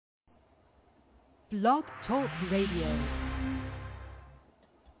Blog Talk Radio.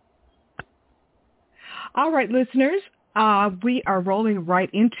 All right, listeners, we are rolling right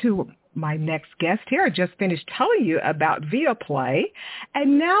into my next guest here. I just finished telling you about Viaplay,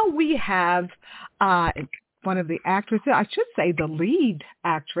 and now we have one of the actresses, I should say the lead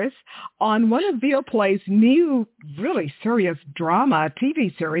actress, on one of Viaplay's new, really serious drama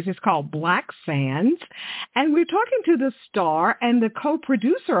TV series. It's called Black Sands, and we're talking to the star and the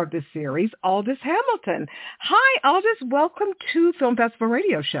co-producer of this series, Aldis Hamilton. Hi, Aldis. Welcome to Film Festival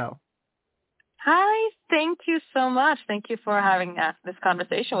Radio Show. Hi, thank you so much. Thank you for having this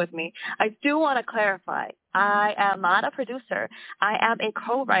conversation with me. I do want to clarify, I am not a producer. I am a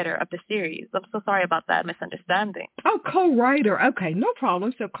co-writer of the series. I'm so sorry about that misunderstanding. Oh, co-writer. Okay, no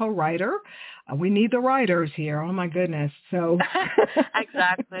problem. So co-writer. We need the writers here. Oh, my goodness. So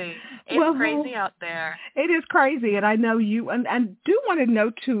Exactly. It's crazy out there. It is crazy, and I know you, and do want to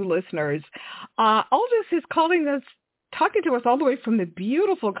know, too, listeners, Aldis is talking to us all the way from the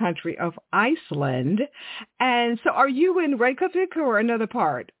beautiful country of Iceland. And so are you in Reykjavik or another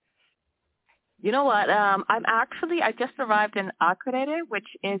part? You know what? I just arrived in Akureyri, which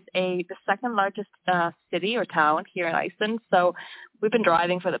is the second largest city or town here in Iceland. So we've been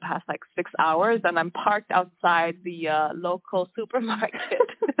driving for the past 6 hours, and I'm parked outside the local supermarket.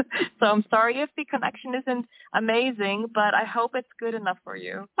 So I'm sorry if the connection isn't amazing, but I hope it's good enough for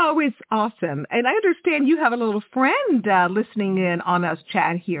you. Oh, it's awesome. And I understand you have a little friend listening in on us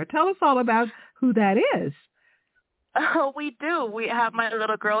chat here. Tell us all about who that is. Oh, we do. We have my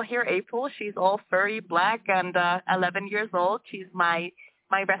little girl here, April. She's all furry, black, and 11 years old. She's my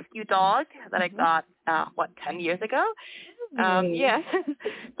rescue dog that I got, 10 years ago? Yeah.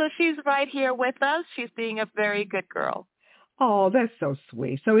 So she's right here with us. She's being a very good girl. Oh, that's so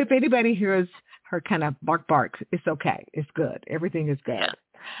sweet. So if anybody hears her kind of bark, it's okay. It's good. Everything is good. Yeah.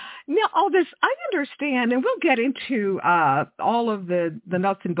 Now, Aldis, I understand, and we'll get into all of the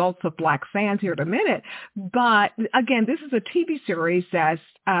nuts and bolts of Black Sands here in a minute. But again, this is a TV series that's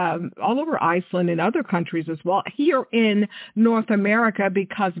all over Iceland and other countries as well, here in North America,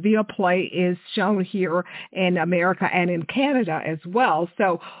 because Viaplay is shown here in America and in Canada as well.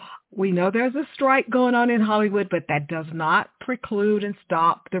 So we know there's a strike going on in Hollywood, but that does not preclude and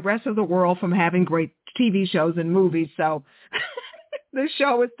stop the rest of the world from having great TV shows and movies. So the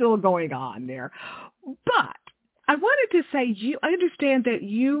show is still going on there. But I wanted to say, I understand that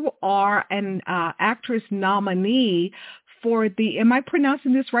you are an actress nominee for the, am I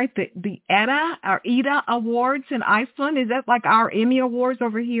pronouncing this right, the Edda Awards in Iceland? Is that like our Emmy Awards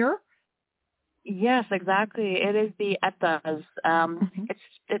over here? Yes, exactly. It is the Eddas. Edda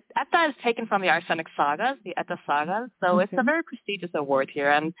is taken from the Icelandic sagas, the Edda sagas. So It's a very prestigious award here.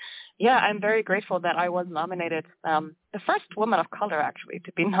 And yeah, I'm very grateful that I was nominated, the first woman of color actually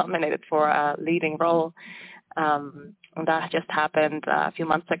to be nominated for a leading role. That just happened a few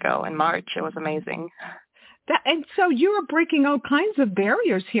months ago in March. It was amazing. And so you're breaking all kinds of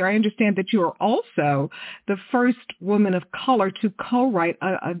barriers here. I understand that you are also the first woman of color to co-write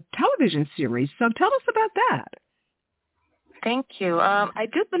a television series. So tell us about that. Thank you. I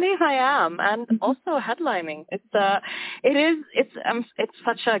do believe I am, and also headlining. It's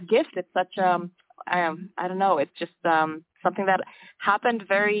such a gift. It's such I don't know. It's just something that happened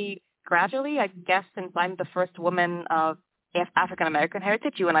very gradually. I guess since I'm the first woman of African American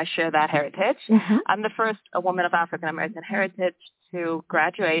heritage, you and I share that heritage. Mm-hmm. I'm the first woman of African American heritage to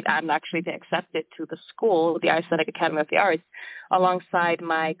graduate and actually be accepted to the school, the Icelandic Academy of the Arts, alongside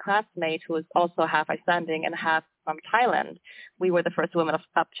my classmate who is also half Icelandic and half from Thailand. We were the first women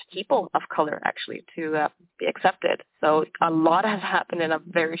of people of color actually to be accepted. So a lot has happened in a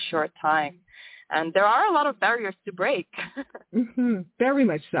very short time. And there are a lot of barriers to break. Very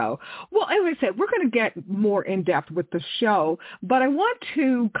much so. Well, as I said, we're going to get more in depth with the show, but I want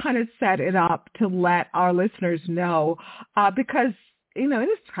to kind of set it up to let our listeners know, because,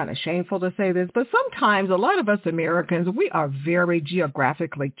 it's kind of shameful to say this, but sometimes a lot of us Americans, we are very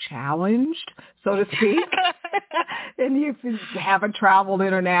geographically challenged, so to speak. And if you haven't traveled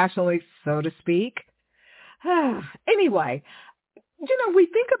internationally, so to speak. Anyway, we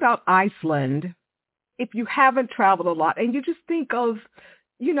think about Iceland, if you haven't traveled a lot, and you just think of,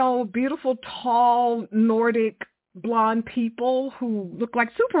 beautiful, tall, Nordic, blonde people who look like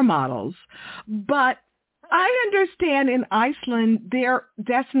supermodels. But I understand in Iceland,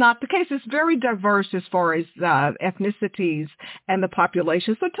 that's not the case. It's very diverse as far as ethnicities and the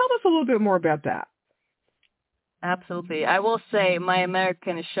population. So tell us a little bit more about that. Absolutely. I will say my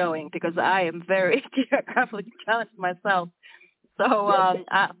American is showing because I am very geographically challenged myself. So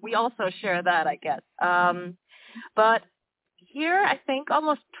we also share that, I guess. But here, I think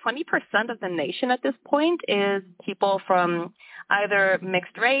almost 20% of the nation at this point is people from either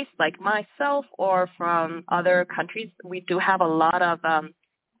mixed race, like myself, or from other countries. We do have a lot of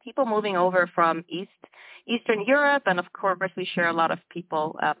people moving over from Eastern Europe, and of course, we share a lot of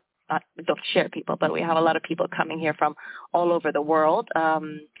people. We don't share people, but we have a lot of people coming here from all over the world.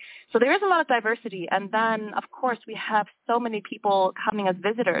 So there is a lot of diversity. And then, of course, we have so many people coming as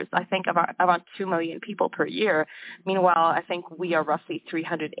visitors. I think around 2 million people per year. Meanwhile, I think we are roughly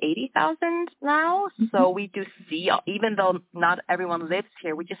 380,000 now. So we do see, even though not everyone lives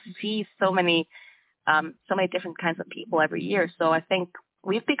here, we just see so many different kinds of people every year. So I think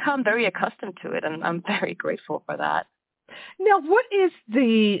we've become very accustomed to it, and I'm very grateful for that. Now, what is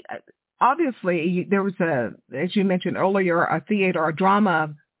obviously there was as you mentioned earlier, a theater, a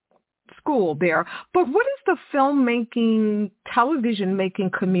drama school there, but what is the filmmaking, television making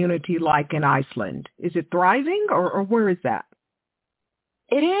community like in Iceland? Is it thriving or where is that?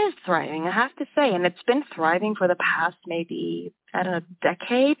 It is thriving, I have to say, and it's been thriving for the past maybe, I don't know,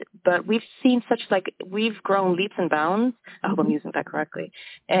 decade, but we've seen we've grown leaps and bounds, I hope I'm using that correctly,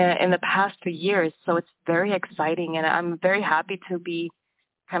 in the past 2 years, so it's very exciting, and I'm very happy to be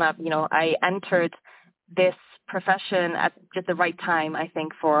I entered this profession at just the right time, I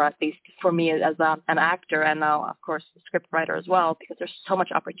think, for at least for me as an actor, and now, of course, a script writer as well, because there's so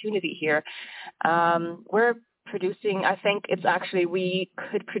much opportunity here. We're producing, I think it's actually, we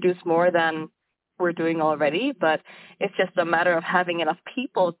could produce more than we're doing already, but it's just a matter of having enough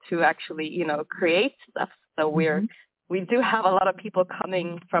people to actually, create stuff. So we do have a lot of people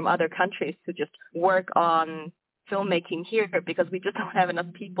coming from other countries to just work on filmmaking here because we just don't have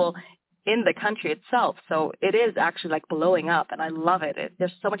enough people in the country itself. So it is actually like blowing up, and I love it.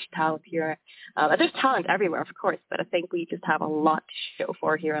 There's so much talent here. There's talent everywhere, of course, but I think we just have a lot to show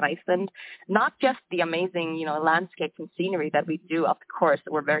for here in Iceland. Not just the amazing, landscapes and scenery that we do, of course,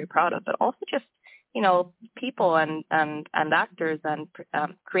 that we're very proud of, but also just, people and actors and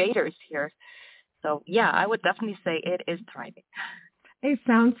creators here. So yeah, I would definitely say it is thriving. It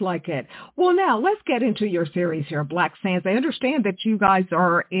sounds like it. Well, now let's get into your series here, Black Sands. I understand that you guys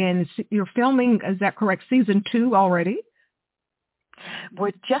you're filming, is that correct, season 2 already?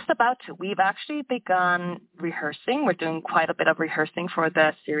 We're just about to. We've actually begun rehearsing. We're doing quite a bit of rehearsing for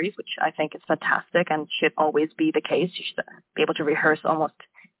the series, which I think is fantastic and should always be the case. You should be able to rehearse almost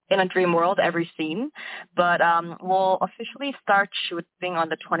in a dream world every scene. But we'll officially start shooting on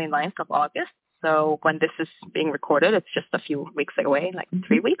the 29th of August. So when this is being recorded, it's just a few weeks away, like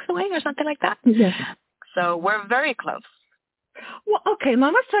 3 weeks away or something like that. Yes. So we're very close. Well, okay,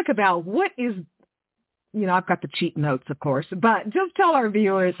 now let's talk about what is, I've got the cheat notes, of course, but just tell our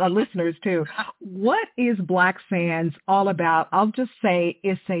viewers, our listeners too, what is Black Sands all about? I'll just say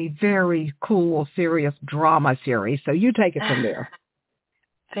it's a very cool, serious drama series. So you take it from there.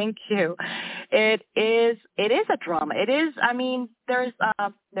 Thank you. It is a drama. It is,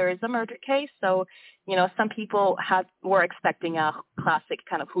 there is a murder case. So, some people were expecting a classic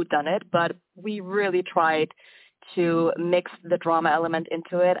kind of whodunit, but we really tried to mix the drama element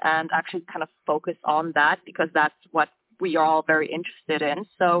into it and actually kind of focus on that because that's what we are all very interested in.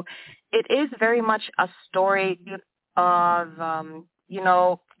 So it is very much a story of,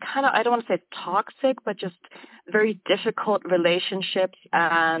 kind of, I don't want to say toxic, but just very difficult relationships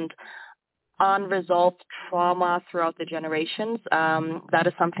and unresolved trauma throughout the generations. That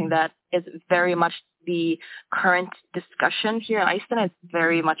is something that is very much the current discussion here in Iceland. It's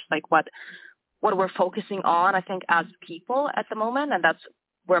very much like what we're focusing on, I think, as people at the moment, and that's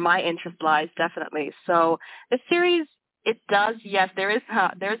where my interest lies, definitely. So the series, it does, yes, there's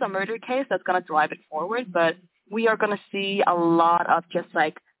a murder case that's going to drive it forward, but we are going to see a lot of just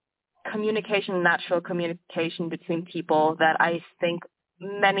like communication, natural communication between people that I think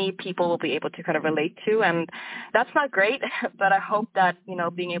many people will be able to kind of relate to. And that's not great, but I hope that,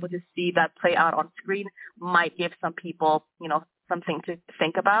 being able to see that play out on screen might give some people, something to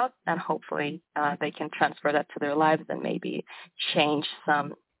think about, and hopefully they can transfer that to their lives and maybe change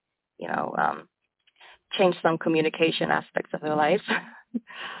some, communication aspects of their lives.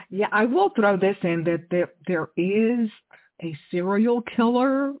 Yeah, I will throw this in that there is a serial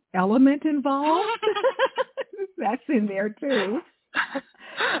killer element involved. That's in there too.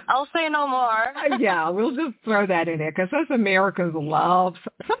 I'll say no more. Yeah, we'll just throw that in there because us Americans love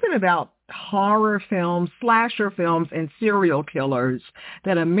something about horror films, slasher films, and serial killers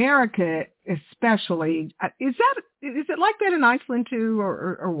that America especially, is it like that in Iceland too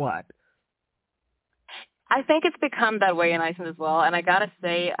or what? I think it's become that way in Iceland as well. And I got to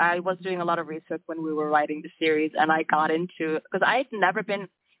say, I was doing a lot of research when we were writing the series, and I got into, because I had never been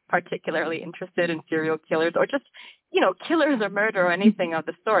particularly interested in serial killers or just, killers or murder or anything of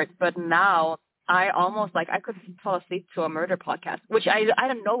the sort. But now I almost I could fall asleep to a murder podcast, which I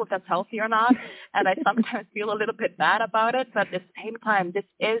don't know if that's healthy or not. And I sometimes feel a little bit bad about it. But at the same time,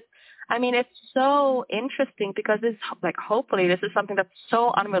 it's so interesting because this, hopefully this is something that's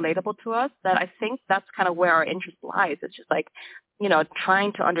so unrelatable to us that I think that's kind of where our interest lies. It's just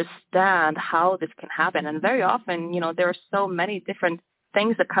trying to understand how this can happen. And very often, there are so many different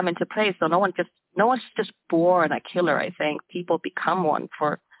things that come into play. So no one's just born a killer. I think people become one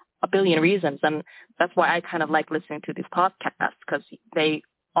for a billion reasons. And that's why I kind of like listening to these podcasts, because they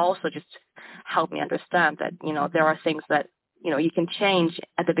also just help me understand that, there are things that, you can change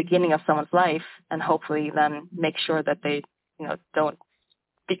at the beginning of someone's life and hopefully then make sure that they, don't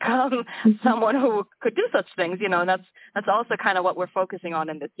become someone who could do such things. That's also kind of what we're focusing on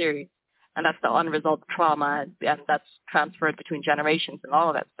in this series. And that's the unresolved trauma, and that's transferred between generations and all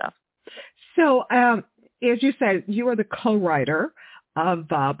of that stuff. So, as you said, you are the co-writer of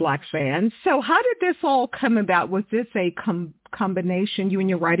Black Sands. So how did this all come about? Was this a combination, you and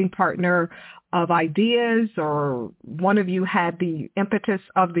your writing partner, of ideas, or one of you had the impetus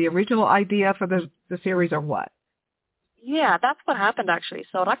of the original idea for the series, or what? Yeah, that's what happened, actually.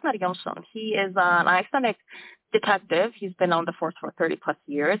 So Ragnar Jónsson, he is an Icelandic detective. He's been on the force for 30 plus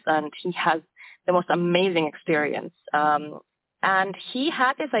years, and he has the most amazing experience. And he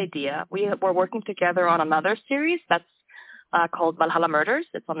had this idea. We were working together on another series that's called Valhalla Murders.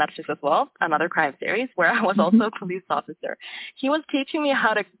 It's on Netflix as well, another crime series where I was also a police officer. He was teaching me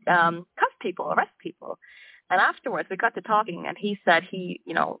how to cuff people, arrest people. And afterwards, we got to talking, and he said he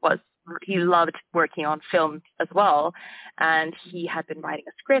loved working on films as well. And he had been writing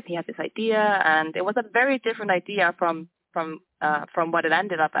a script. He had this idea, and it was a very different idea from what it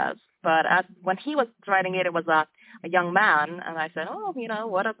ended up as. But when he was writing it, it was a young man, and I said,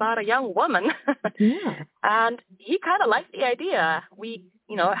 what about a young woman? Yeah. And he kind of liked the idea. We,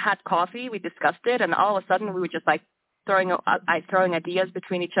 had coffee, we discussed it, and all of a sudden we were just throwing ideas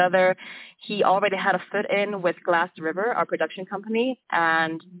between each other. He already had a foot in with Glass River, our production company,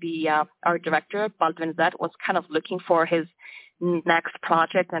 and our director, Baldwin Zett, was kind of looking for his next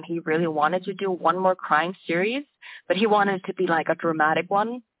project, and he really wanted to do one more crime series, but he wanted it to be like a dramatic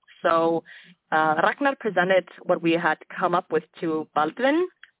one. So Ragnar presented what we had come up with to Baldwin.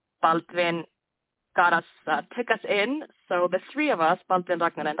 Baldwin took us in. So the three of us, Baldwin,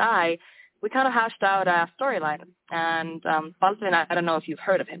 Ragnar, and I, we kind of hashed out a storyline. And Baldwin, I don't know if you've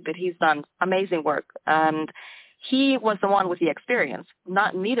heard of him, but he's done amazing work. And he was the one with the experience.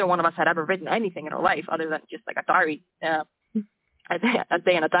 Neither one of us had ever written anything in our life other than just a diary, a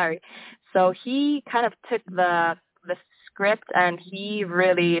day in a diary. So he kind of took the script, and he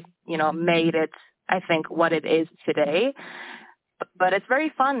really, made it, I think, what it is today. But it's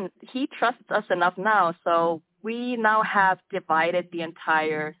very fun. He trusts us enough now, so we now have divided the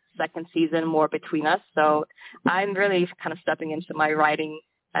entire second season more between us. So I'm really kind of stepping into my writing,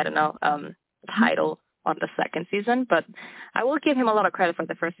 title on the second season, but I will give him a lot of credit for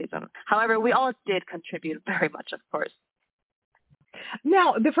the first season. However, we all did contribute very much, of course.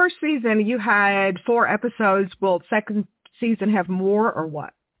 Now, the first season, you had 4 episodes. Will second season have more, or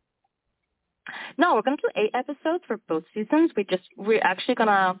what? No, we're going to do 8 episodes for both seasons. We're actually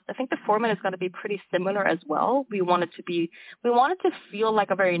I think the format is going to be pretty similar as well. We want it to feel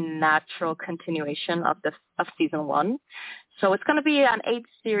like a very natural continuation of season 1. So it's going to be an 8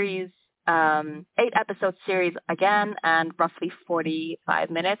 episode series again, and roughly 45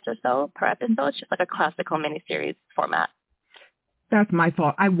 minutes or so per episode, just like a classical miniseries format. That's my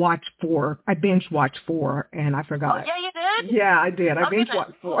fault. I binge watched 4, and I forgot. Oh, yeah, you did? Yeah, I did. I binge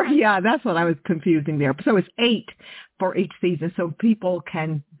watched 4. Yeah, that's what I was confusing there. So it's 8 for each season, so people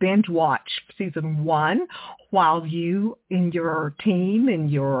can binge watch season 1 while you and your team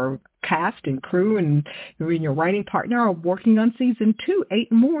and your cast and crew and your writing partner are working on season 2.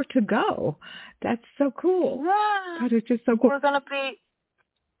 8 more to go. That's so cool. Yeah. That is just so cool.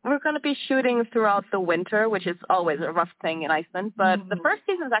 We're going to be shooting throughout the winter, which is always a rough thing in Iceland. But the first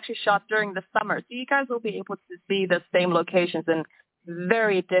season is actually shot during the summer. So you guys will be able to see the same locations in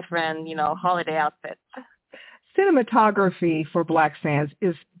very different, holiday outfits. Cinematography for Black Sands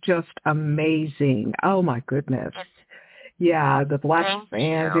is just amazing. Oh, my goodness. Yeah, the Black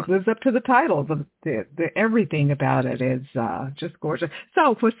Sands, it lives up to the title. The everything about it is just gorgeous.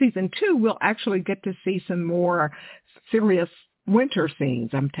 So for season 2, we'll actually get to see some more serious winter scenes,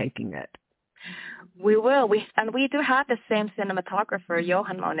 I'm taking it. We will. We do have the same cinematographer,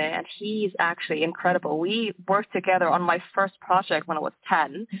 Johan Mone, and he's actually incredible. We worked together on my first project when I was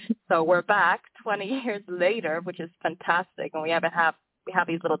 10. So we're back 20 years later, which is fantastic. And we haven't had we have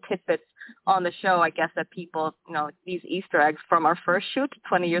these little tidbits on the show, I guess, that people, these Easter eggs from our first shoot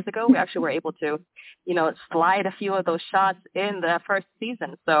 20 years ago, we actually were able to, slide a few of those shots in the first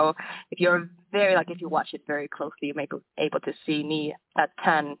season. So if you're if you watch it very closely, you may be able to see me at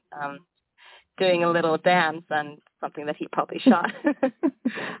 10 doing a little dance and something that he probably shot.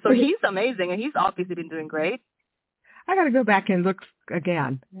 So he's amazing, and he's obviously been doing great. I got to go back and look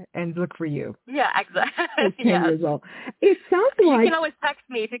again and look for you. Yeah, exactly. It's 10 years old. It sounds like... You can always text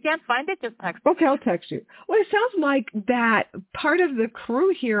me. If you can't find it, just text me. Okay, I'll text you. Well, it sounds like that part of the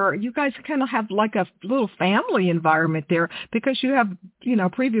crew here, you guys kind of have like a little family environment there because you have,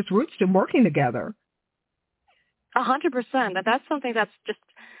 previous roots to working together. 100%. And that's something that's just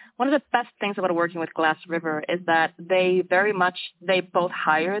one of the best things about working with Glass River is that they both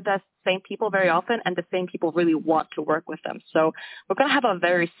hire the same people very often, and the same people really want to work with them. So we're going to have a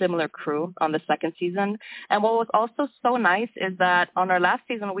very similar crew on the second season. And what was also so nice is that on our last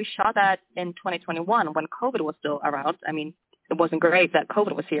season, we shot that in 2021 when COVID was still around. I mean, it wasn't great that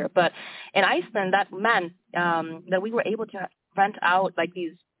COVID was here, but in Iceland, that meant that we were able to rent out like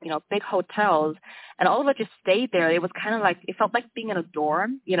these big hotels, and all of us just stayed there. It was kind of like, it felt like being in a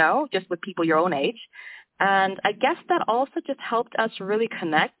dorm, just with people your own age. And I guess that also just helped us really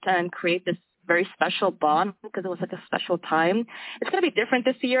connect and create this very special bond because it was such a special time. It's going to be different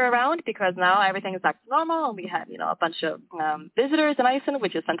this year around because now everything is back to normal, and we have, a bunch of visitors in Iceland,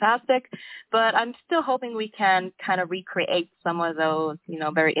 which is fantastic. But I'm still hoping we can kind of recreate some of those,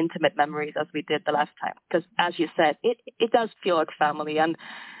 very intimate memories as we did the last time. Because as you said, it does feel like family. And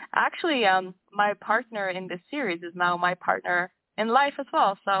actually, my partner in this series is now my partner in life as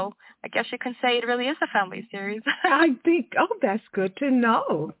well. So I guess you can say it really is a family series. I think, that's good to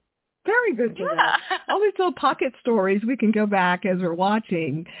know. Very good to know. All these little pocket stories we can go back as we're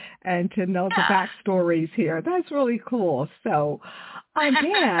watching and to know the backstories here. That's really cool. So,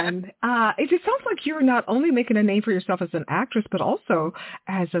 again, it just sounds like you're not only making a name for yourself as an actress, but also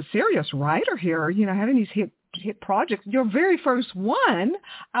as a serious writer here, having these hit projects. Your very first one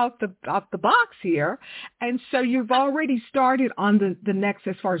out the box here. And so you've already started on the next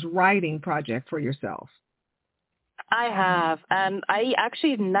as far as writing project for yourself. I have, and I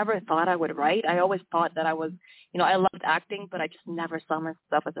actually never thought I would write. I always thought that I was, I loved acting, but I just never saw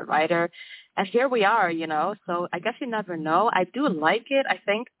myself as a writer. And here we are, so I guess you never know. I do like it. I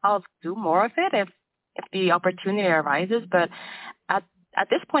think I'll do more of it if the opportunity arises. But at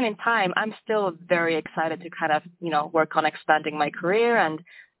this point in time, I'm still very excited to kind of, work on expanding my career, and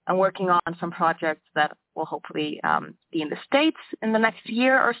I'm working on some projects that will hopefully be in the States in the next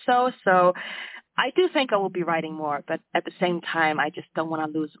year or so. So I do think I will be writing more, but at the same time, I just don't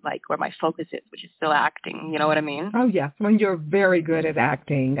want to lose where my focus is, which is still acting. You know what I mean? Oh, yes. When you're very good at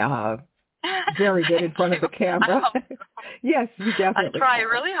acting, very good in front of the camera. Yes, you definitely. I try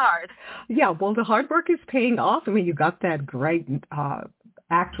really hard. Yeah, well, the hard work is paying off. I mean, you got that great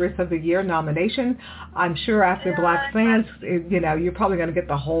Actress of the Year nomination. I'm sure after Black Sands, you're probably going to get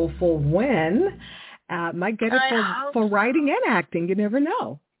the whole full win. Might get it for writing and acting. You never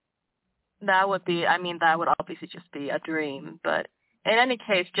know. That would obviously just be a dream. But in any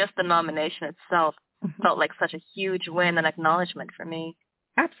case, just the nomination itself felt like such a huge win and acknowledgement for me.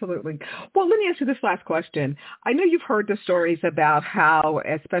 Absolutely. Well, let me ask you this last question. I know you've heard the stories about how,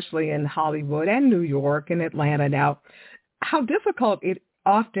 especially in Hollywood and New York and Atlanta now, how difficult it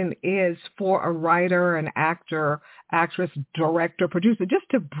often is for a writer, an actor, actress, director, producer, just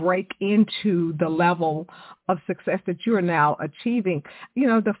to break into the level of success that you are now achieving.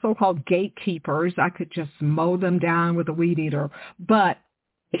 The so-called gatekeepers, I could just mow them down with a weed eater. But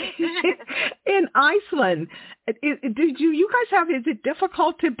in Iceland, is it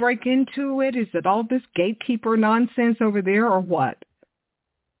difficult to break into it? Is it all this gatekeeper nonsense over there or what?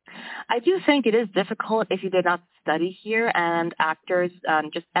 I do think it is difficult if you did not study here, and actors,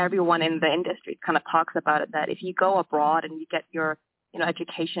 just everyone in the industry kind of talks about it, that if you go abroad and you get your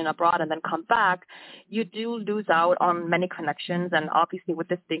education abroad and then come back, you do lose out on many connections. And obviously with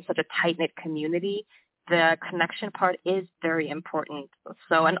this being such a tight-knit community, the connection part is very important.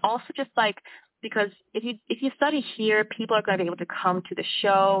 So, and also just because if you study here, people are going to be able to come to the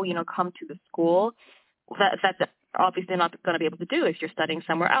show, come to the school. That's obviously not going to be able to do if you're studying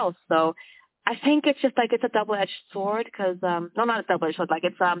somewhere else. So I think it's just it's a double-edged sword because no, not a double-edged sword.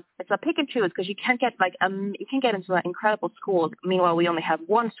 It's a pick and choose because you can't get you can get into an incredible school. Meanwhile, we only have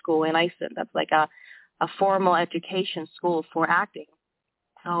one school in Iceland that's a formal education school for acting.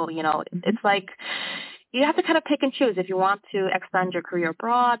 So it's you have to kind of pick and choose. If you want to expand your career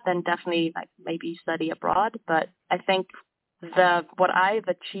abroad, then definitely maybe study abroad. But I think what I've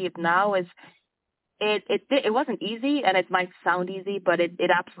achieved now is it wasn't easy, and it might sound easy, but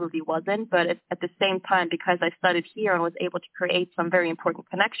it absolutely wasn't. But at the same time, because I studied here and was able to create some very important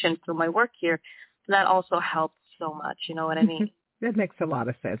connections through my work here, that also helped so much. You know what I mean? That makes a lot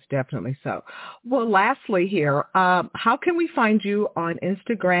of sense, definitely so. Well, lastly here, how can we find you on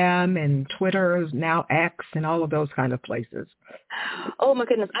Instagram and Twitter, now X, and all of those kind of places? Oh, my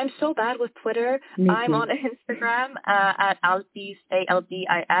goodness. I'm so bad with Twitter. I'm on Instagram at Aldis, Aldis,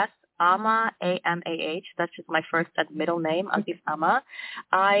 Amah, Amah. That's just my first and middle name, Aldis Amah.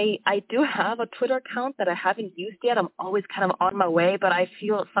 I do have a Twitter account that I haven't used yet. I'm always kind of on my way, but I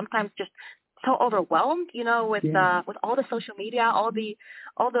feel sometimes just so overwhelmed, you know, with all the social media, all the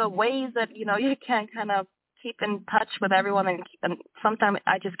ways that, you know, you can kind of keep in touch with everyone, and sometimes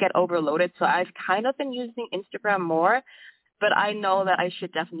I just get overloaded. So I've kind of been using Instagram more, but I know that I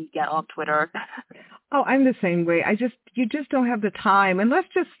should definitely get on Twitter. Oh, I'm the same way. You just don't have the time. And let's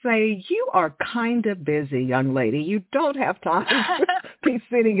just say you are kind of busy, young lady. You don't have time to be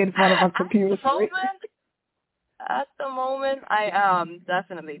sitting in front of a computer screen. At the moment, I am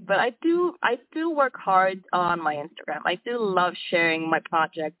definitely, but I do work hard on my Instagram. I do love sharing my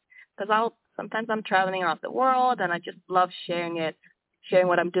projects because sometimes I'm traveling around the world, and I just love sharing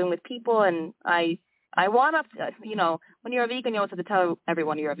what I'm doing with people. And I want to, you know, when you're a vegan, you also have to tell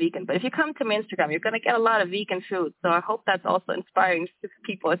everyone you're a vegan. But if you come to my Instagram, you're going to get a lot of vegan food. So I hope that's also inspiring to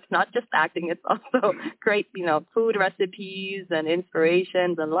people. It's not just acting; it's also great, you know, food recipes and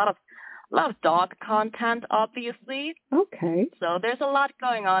inspirations, and a lot of dog content, obviously. Okay. So there's a lot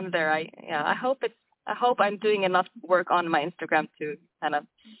going on there. I hope I'm doing enough work on my Instagram to kind of,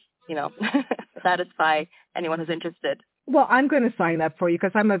 you know, satisfy anyone who's interested. Well, I'm going to sign up for you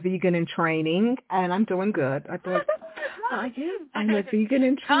because I'm a vegan in training, and I'm doing good. I'm a vegan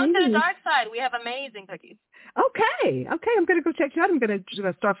in training. Come to the dark side. We have amazing cookies. Okay. I'm going to go check you out. I'm going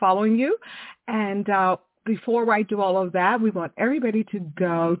to start following you, and before I do all of that, we want everybody to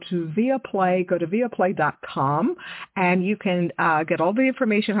go to Viaplay. Go to viaplay.com, and you can get all the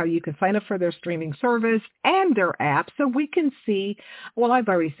information how you can sign up for their streaming service and their app, so we can see. Well, I've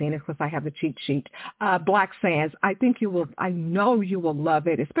already seen it because I have the cheat sheet. Black Sands. I know you will love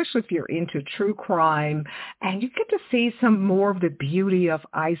it, especially if you're into true crime, and you get to see some more of the beauty of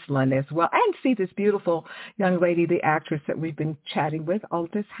Iceland as well, and see this beautiful young lady, the actress that we've been chatting with,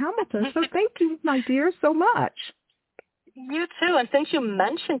 Aldis Hamilton. So thank you, my dear, so much. You too. And since you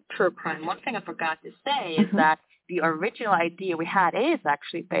mentioned true crime, one thing I forgot to say is that the original idea we had is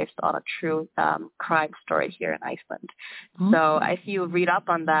actually based on a true crime story here in Iceland. So if you read up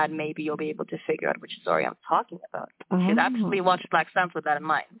on that, maybe you'll be able to figure out which story I'm talking about. You should absolutely watch Black Sands with that in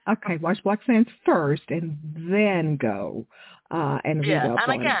mind. Okay, watch Black Sands first and then go and read up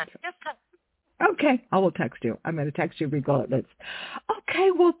on again, it. Okay, I will text you. I'm going to text you regardless.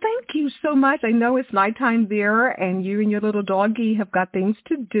 Okay, well, thank you so much. I know it's nighttime there, and you and your little doggy have got things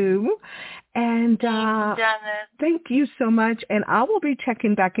to do. And thank you so much, and I will be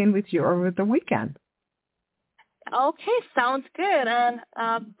checking back in with you over the weekend. Okay, sounds good. And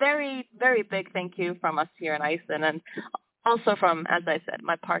very, very big thank you from us here in Iceland, and also from, as I said,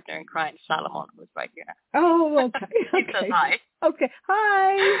 my partner in crime, Salomon, who's right here. Oh, okay. He says hi. Okay,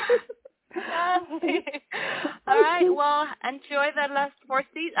 hi. All right, well, enjoy the last four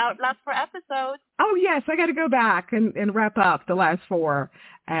episodes. Oh, yes, I got to go back and wrap up the last 4,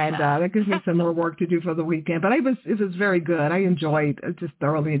 and that gives me some more work to do for the weekend. But it was very good. I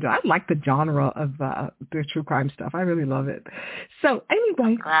thoroughly enjoyed. I like the genre of the true crime stuff. I really love it. So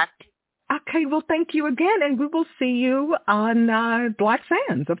anyway, okay, well, thank you again, and we will see you on Black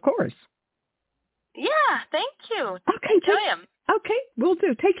Sands, of course. Yeah, thank you. Okay, enjoy him. Okay, will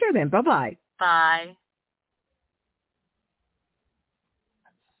do. Take care then. Bye-bye. Bye.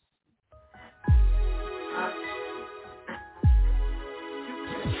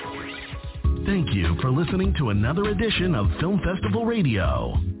 Thank you for listening to another edition of Film Festival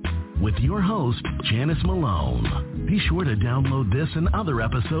Radio with your host, Janice Malone. Be sure to download this and other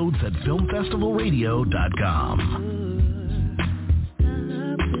episodes at filmfestivalradio.com.